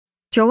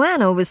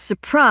Joanna was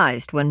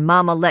surprised when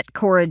Mama let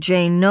Cora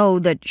Jane know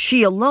that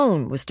she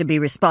alone was to be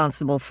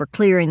responsible for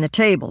clearing the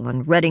table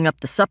and readying up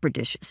the supper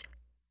dishes.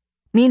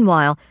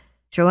 Meanwhile,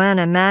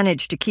 Joanna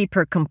managed to keep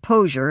her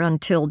composure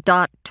until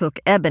Dot took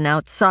Eben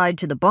outside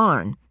to the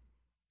barn.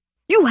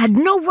 "You had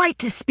no right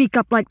to speak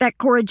up like that,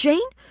 Cora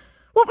Jane.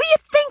 What were you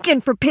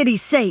thinking, for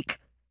pity's sake?"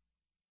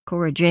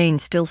 Cora Jane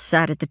still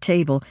sat at the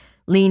table,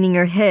 leaning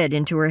her head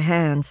into her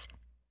hands.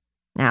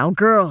 "Now,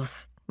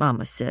 girls,"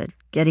 Mama said,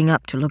 getting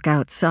up to look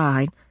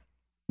outside.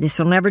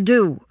 "This'll never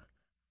do.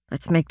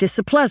 Let's make this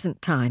a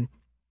pleasant time."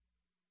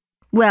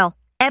 "Well,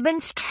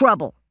 Eben's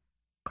trouble."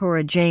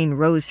 Cora Jane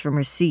rose from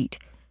her seat.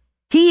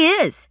 "He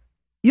is.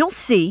 You'll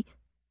see."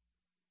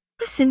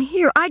 "Listen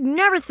here, I'd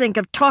never think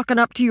of talking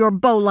up to your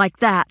beau like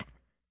that."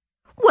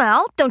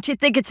 "Well, don't you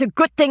think it's a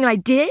good thing I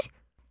did?"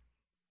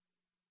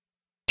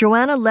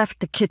 Joanna left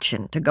the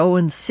kitchen to go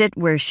and sit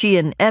where she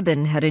and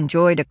Eben had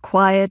enjoyed a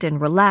quiet and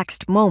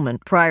relaxed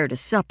moment prior to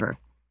supper,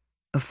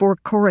 before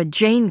Cora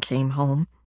Jane came home.